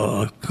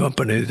tower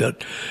company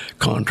that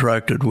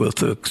contracted with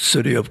the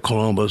city of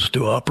Columbus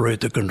to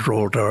operate the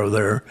control tower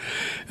there.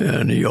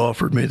 And he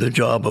offered me the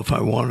job if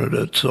I wanted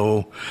it.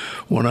 So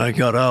when I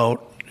got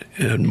out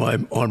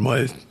on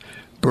my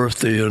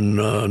birthday in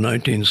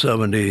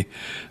 1970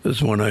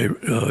 is when I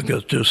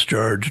got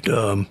discharged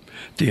at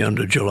the end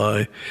of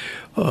July.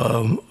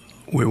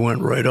 We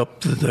went right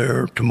up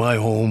there to my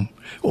home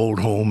old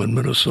home in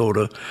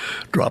Minnesota,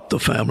 dropped the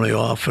family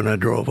off, and I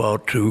drove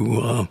out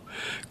to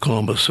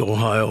Columbus,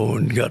 Ohio,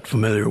 and got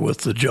familiar with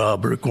the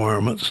job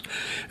requirements.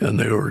 And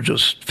they were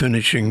just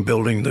finishing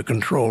building the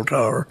control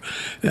tower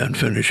and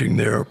finishing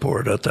the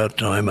airport at that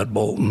time at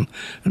Bolton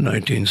in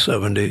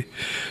 1970.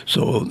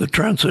 So the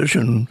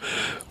transition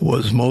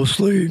was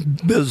mostly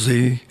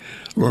busy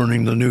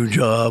learning the new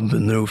job, the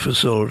new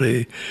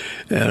facility,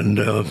 and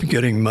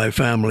getting my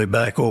family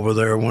back over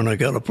there when I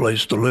got a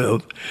place to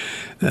live.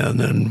 And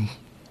then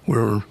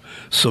we're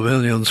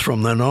civilians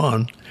from then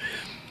on.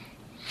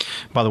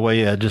 By the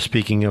way, just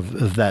speaking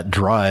of that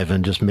drive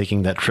and just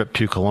making that trip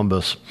to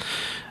Columbus,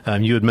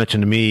 you had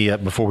mentioned to me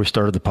before we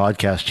started the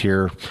podcast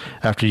here,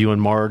 after you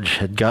and Marge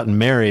had gotten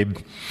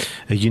married,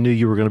 you knew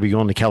you were going to be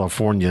going to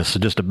California. So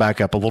just to back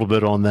up a little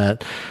bit on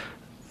that,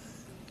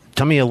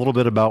 tell me a little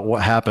bit about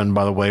what happened,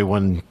 by the way,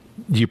 when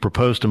you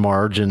proposed to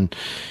Marge, and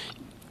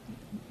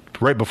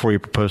right before you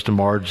proposed to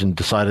Marge and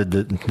decided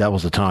that that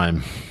was the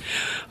time.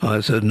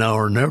 I said, now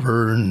or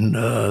never, and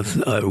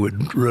I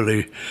would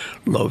really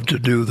love to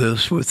do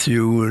this with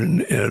you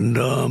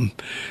and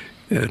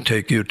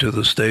take you to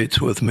the States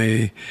with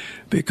me,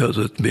 because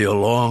it'd be a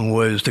long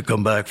ways to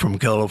come back from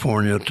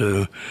California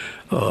to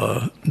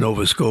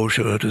Nova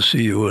Scotia to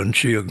see you, and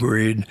she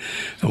agreed.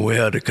 And we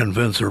had to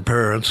convince her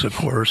parents, of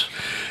course.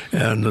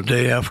 And the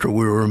day after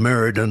we were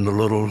married in the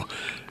little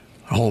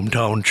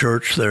hometown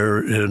church there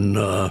in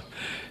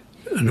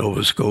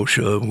Nova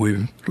Scotia,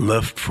 we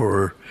left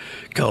for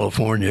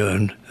California,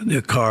 and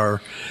the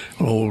car,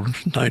 an old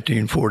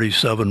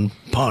 1947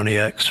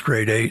 Pontiac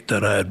Straight 8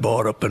 that I had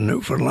bought up in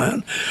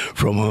Newfoundland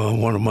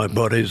from one of my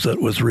buddies that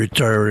was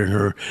retiring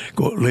or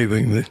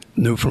leaving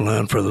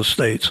Newfoundland for the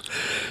States.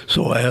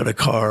 So I had a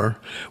car.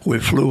 We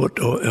flew it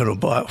in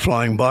a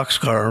flying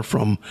boxcar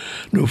from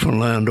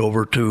Newfoundland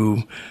over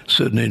to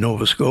Sydney,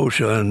 Nova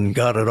Scotia, and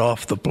got it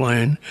off the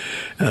plane.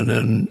 And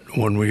then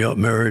when we got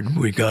married,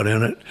 we got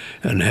in it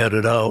and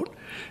headed out.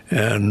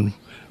 And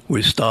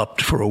we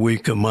stopped for a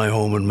week in my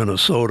home in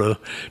Minnesota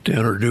to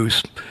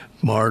introduce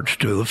Marge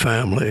to the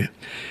family.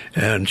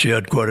 And she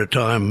had quite a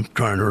time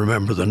trying to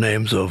remember the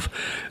names of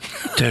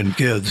 10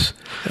 kids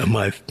and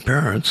my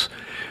parents.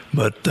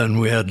 But then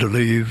we had to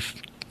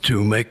leave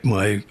to make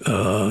my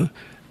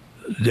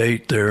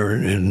date there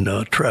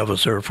in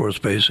Travis Air Force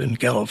Base in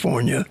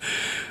California,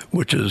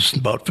 which is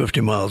about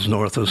 50 miles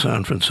north of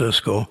San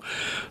Francisco.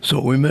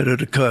 So we made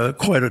it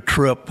quite a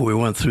trip. We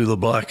went through the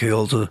Black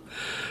Hills of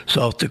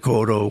South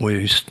Dakota.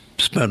 We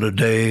spent a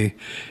day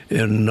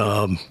in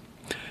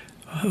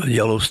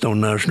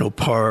Yellowstone National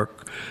Park.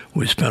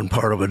 We spent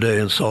part of a day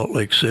in Salt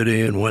Lake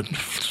City and went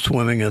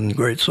swimming in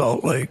Great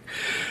Salt Lake.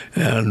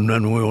 And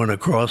then we went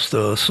across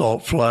the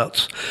Salt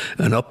Flats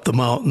and up the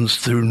mountains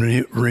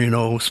through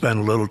Reno, spent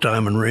a little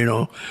time in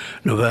Reno,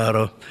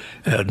 Nevada,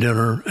 had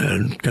dinner,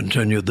 and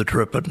continued the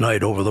trip at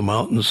night over the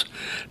mountains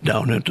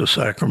down into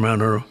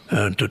Sacramento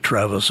and to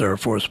Travis Air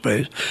Force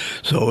Base.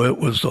 So it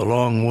was a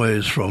long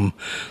ways from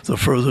the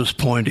furthest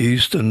point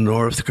east in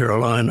North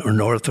Carolina or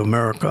North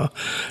America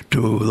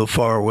to the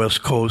far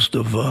west coast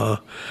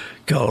of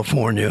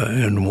California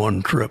in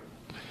one trip.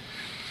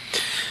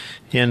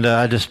 And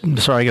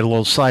sorry I get a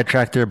little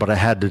sidetracked there, but I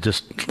had to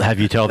just have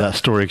you tell that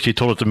story because you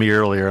told it to me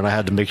earlier, and I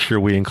had to make sure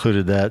we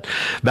included that.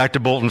 Back to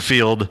Bolton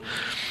Field.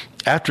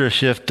 After a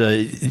shift,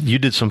 you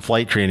did some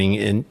flight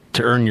training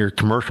to earn your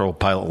commercial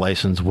pilot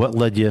license. What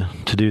led you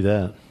to do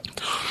that?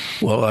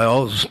 Well, I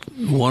always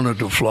wanted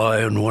to fly,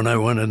 and when I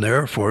went in the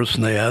Air Force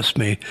and they asked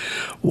me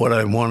what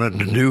I wanted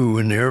to do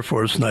in the Air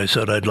Force, and I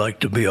said I'd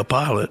like to be a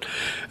pilot,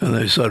 and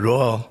they said,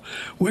 well,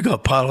 we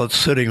got pilots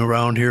sitting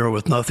around here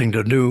with nothing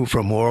to do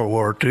from World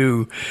War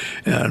II,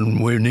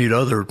 and we need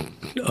other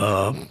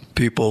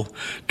people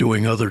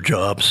doing other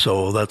jobs.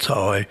 So that's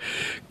how I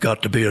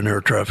got to be an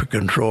air traffic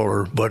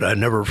controller, but I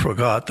never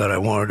forgot that I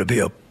wanted to be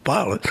a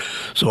pilot.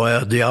 So I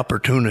had the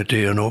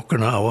opportunity in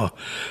Okinawa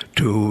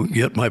to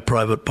get my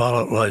private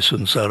pilot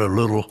license at a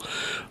little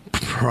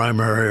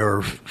primary,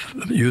 or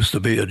used to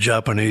be a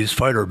Japanese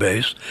fighter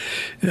base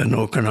in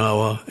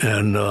Okinawa,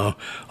 and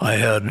I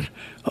had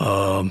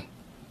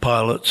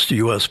pilots,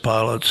 U.S.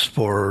 pilots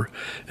for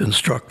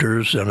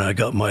instructors, and I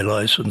got my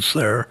license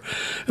there.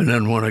 And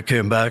then when I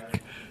came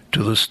back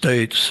to the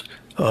States,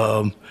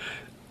 I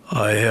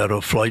had a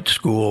flight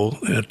school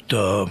at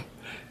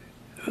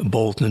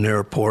Bolton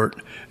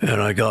Airport, and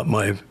I got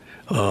my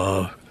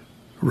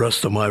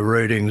rest of my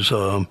ratings,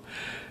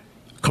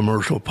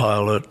 commercial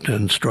pilot,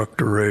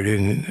 instructor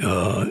rating,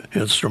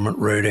 instrument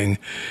rating,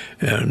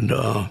 and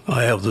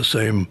I have the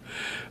same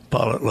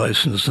pilot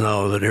license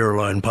now that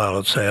airline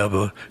pilots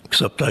have,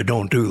 except I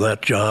don't do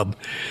that job.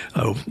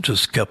 I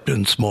just kept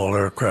in small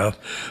aircraft,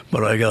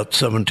 but I got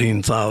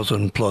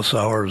 17,000 plus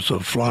hours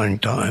of flying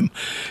time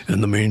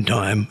in the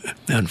meantime,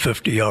 and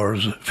 50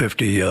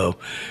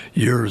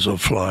 years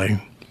of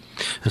flying.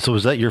 And so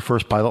was that your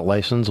first pilot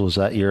license? Was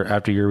that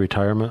after your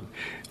retirement?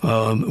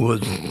 It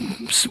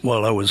was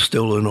while I was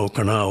still in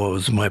Okinawa. It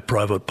was my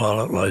private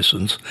pilot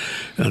license.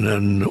 And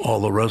then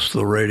all the rest of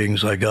the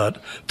ratings I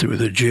got through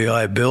the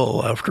GI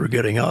Bill after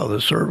getting out of the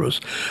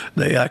service.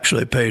 They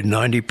actually paid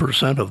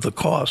 90% of the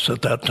costs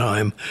at that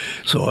time.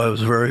 So I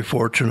was very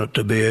fortunate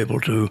to be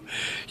able to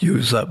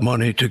use that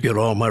money to get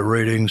all my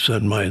ratings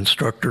and my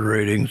instructor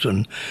ratings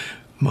and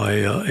my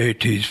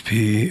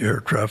ATP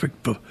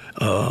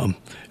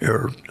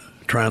air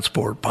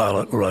transport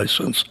pilot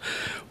license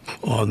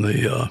on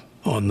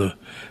the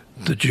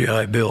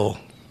GI Bill.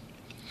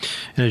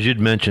 And as you'd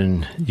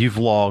mentioned, you've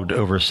logged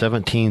over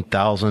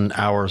 17,000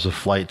 hours of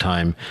flight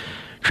time,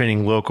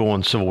 training local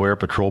and Civil Air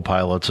Patrol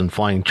pilots and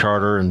flying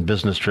charter and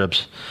business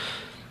trips.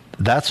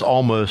 That's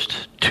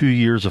almost 2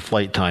 years of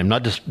flight time,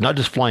 not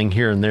just flying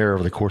here and there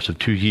over the course of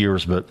 2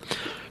 years, but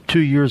 2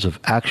 years of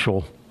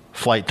actual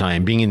flight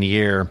time, being in the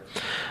air.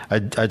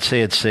 I'd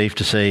say it's safe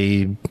to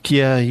say,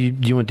 yeah,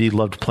 you indeed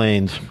loved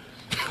planes.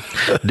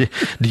 Do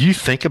you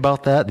think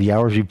about that, the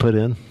hours you put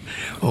in?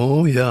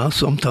 Oh, yeah,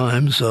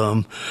 sometimes.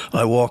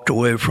 I walked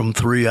away from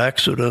 3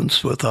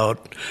 accidents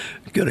without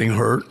getting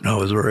hurt. I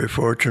was very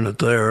fortunate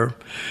there.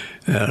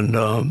 And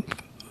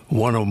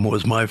one of them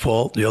was my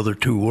fault. The other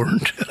 2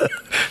 weren't.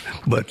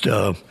 But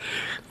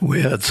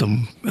we had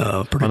some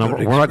pretty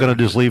good We're not going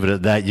to just leave it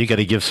at that. You got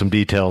to give some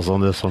details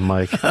on this one,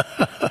 Mike.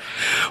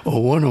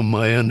 Well, one of them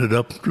I ended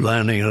up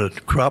landing a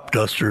crop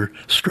duster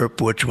strip,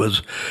 which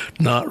was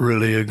not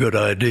really a good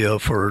idea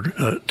for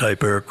a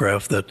type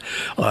aircraft that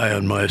I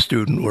and my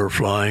student were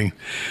flying.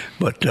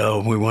 But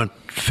we went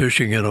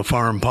fishing in a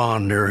farm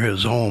pond near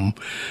his home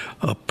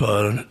up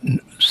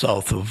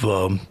south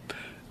of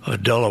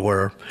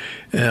Delaware.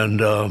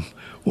 And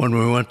when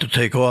we went to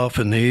take off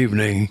in the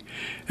evening,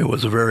 it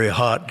was a very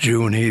hot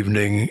June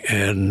evening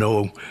and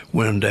no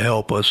wind to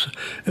help us.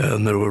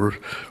 And there were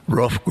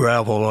rough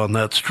gravel on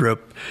that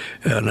strip,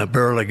 and I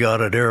barely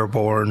got it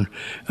airborne.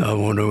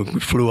 When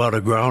it flew out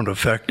of ground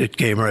effect, it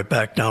came right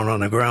back down on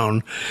the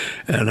ground.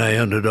 And I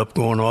ended up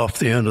going off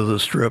the end of the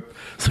strip,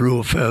 through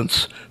a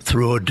fence,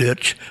 through a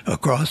ditch,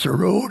 across a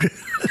road,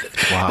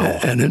 wow,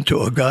 and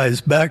into a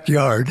guy's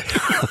backyard.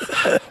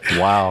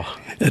 Wow.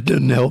 It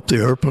didn't help the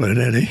airplane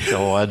any.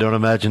 Oh, I don't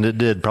imagine it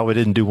did. Probably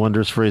didn't do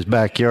wonders for his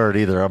backyard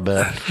either, I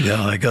bet. Yeah,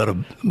 I got a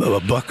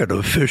bucket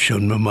of fish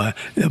in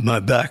my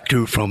back,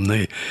 too, from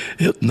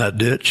hitting that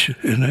ditch,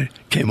 and they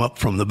came up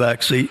from the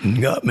back seat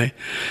and got me.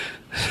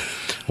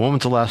 When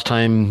was the last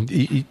time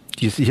you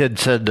had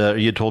said,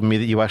 you had told me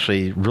that you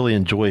actually really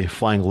enjoy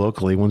flying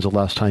locally? When's the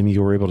last time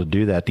you were able to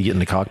do that, to get in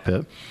the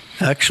cockpit?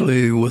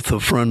 Actually, with a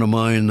friend of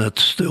mine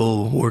that's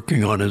still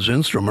working on his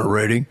instrument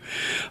rating,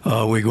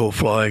 we go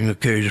flying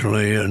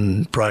occasionally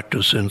and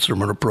practice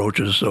instrument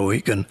approaches so he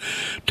can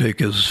take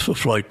his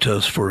flight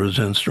test for his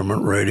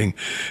instrument rating.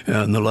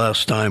 And the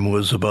last time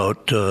was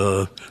about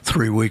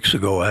 3 weeks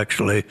ago,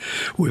 actually.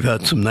 We've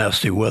had some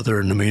nasty weather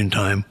in the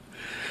meantime.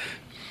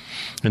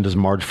 And does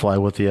Marge fly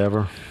with you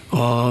ever?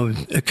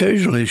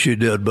 Occasionally she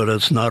did, but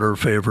it's not her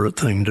favorite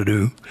thing to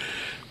do.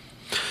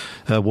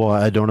 Well,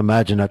 I don't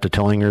imagine after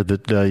telling her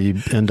that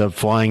you end up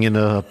flying in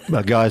a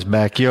guy's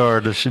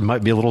backyard, she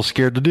might be a little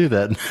scared to do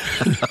that.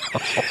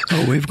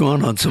 Well, we've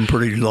gone on some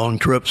pretty long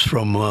trips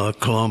from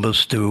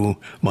Columbus to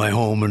my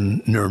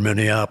home near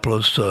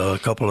Minneapolis a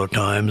couple of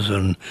times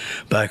and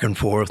back and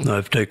forth. And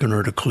I've taken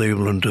her to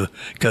Cleveland to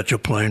catch a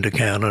plane to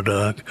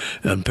Canada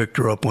and picked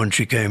her up when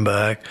she came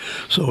back.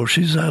 So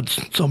she's had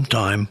some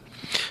time.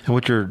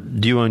 And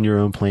do you own your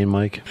own plane,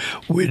 Mike?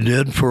 We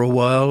did for a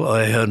while.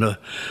 I had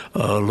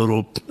a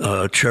little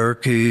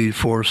Cherokee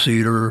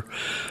 4-seater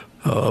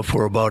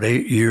for about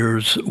 8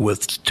 years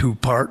with 2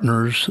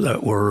 partners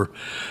that were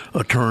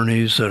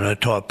attorneys, and I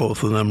taught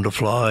both of them to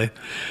fly.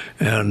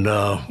 And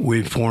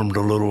we formed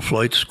a little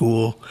flight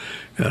school,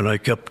 and I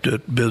kept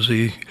it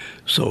busy,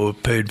 so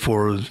it paid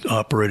for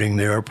operating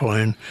the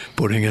airplane,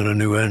 putting in a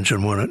new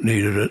engine when it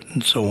needed it,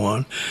 and so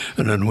on.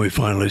 And then we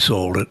finally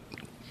sold it.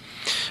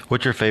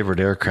 What's your favorite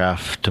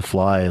aircraft to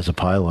fly as a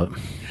pilot?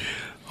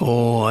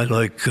 Oh, I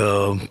like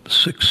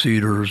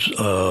 6-seaters.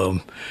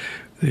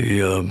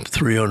 The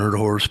 300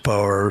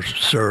 horsepower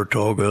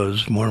Saratoga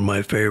is one of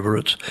my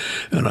favorites,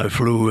 and I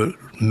flew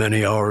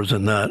many hours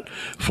in that,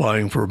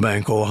 flying for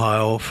Bank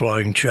Ohio,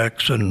 flying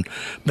checks and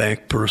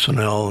bank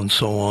personnel and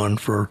so on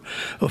for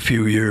a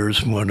few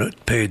years when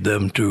it paid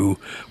them to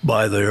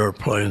buy the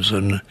airplanes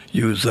and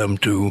use them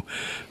to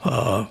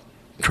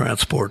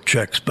transport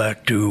checks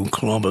back to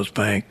Columbus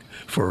Bank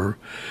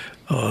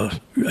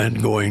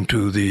and going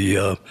to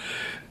the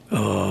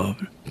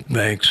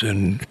banks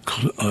in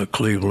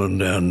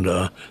Cleveland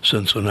and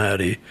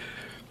Cincinnati.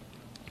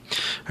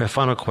 Our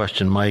final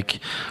question, Mike.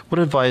 What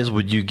advice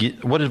would you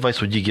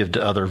give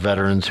to other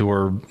veterans who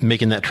are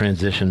making that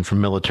transition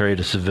from military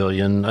to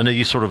civilian? I know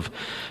you sort of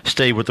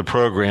stay with the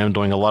program,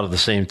 doing a lot of the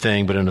same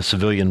thing, but in a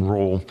civilian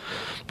role.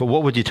 But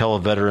what would you tell a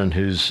veteran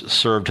who's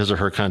served his or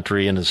her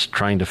country and is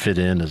trying to fit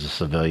in as a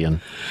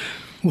civilian?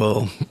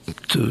 Well,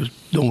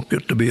 don't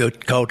get to be a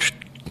couch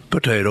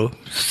potato.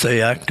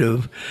 Stay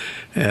active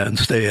and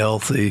stay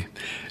healthy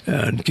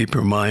and keep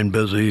your mind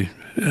busy,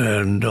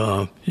 and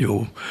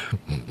you'll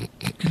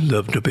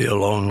live to be a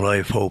long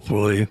life,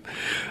 hopefully.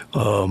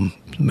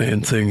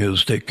 Main thing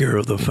is take care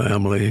of the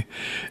family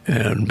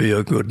and be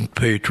a good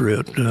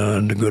patriot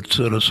and a good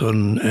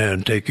citizen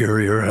and take care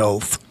of your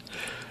health.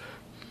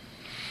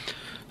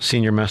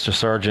 Senior Master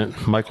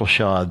Sergeant Michael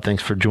Schad,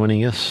 thanks for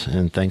joining us,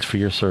 and thanks for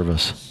your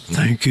service.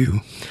 Thank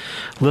you.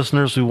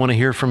 Listeners, we want to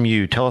hear from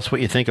you. Tell us what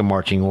you think of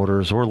marching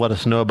orders, or let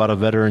us know about a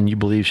veteran you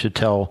believe should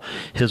tell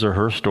his or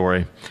her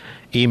story.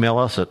 Email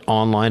us at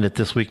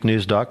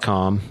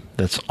online@thisweeknews.com.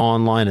 That's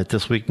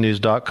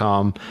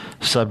online@thisweeknews.com,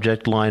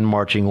 subject line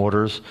marching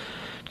orders.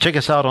 Check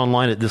us out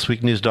online at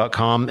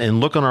thisweeknews.com and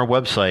look on our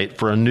website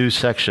for a news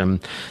section,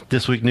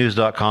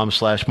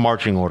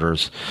 thisweeknews.com/marching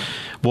orders.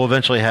 We'll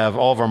eventually have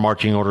all of our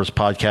marching orders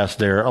podcasts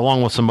there,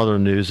 along with some other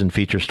news and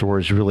feature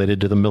stories related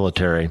to the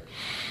military.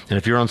 And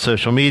if you're on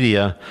social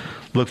media,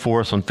 look for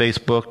us on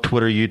Facebook,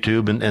 Twitter,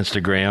 YouTube, and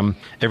Instagram.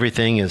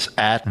 Everything is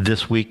at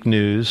This Week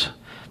News.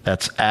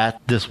 That's at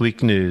This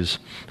Week News.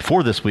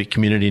 For This Week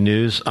Community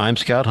News, I'm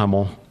Scott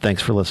Hummel.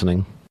 Thanks for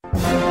listening.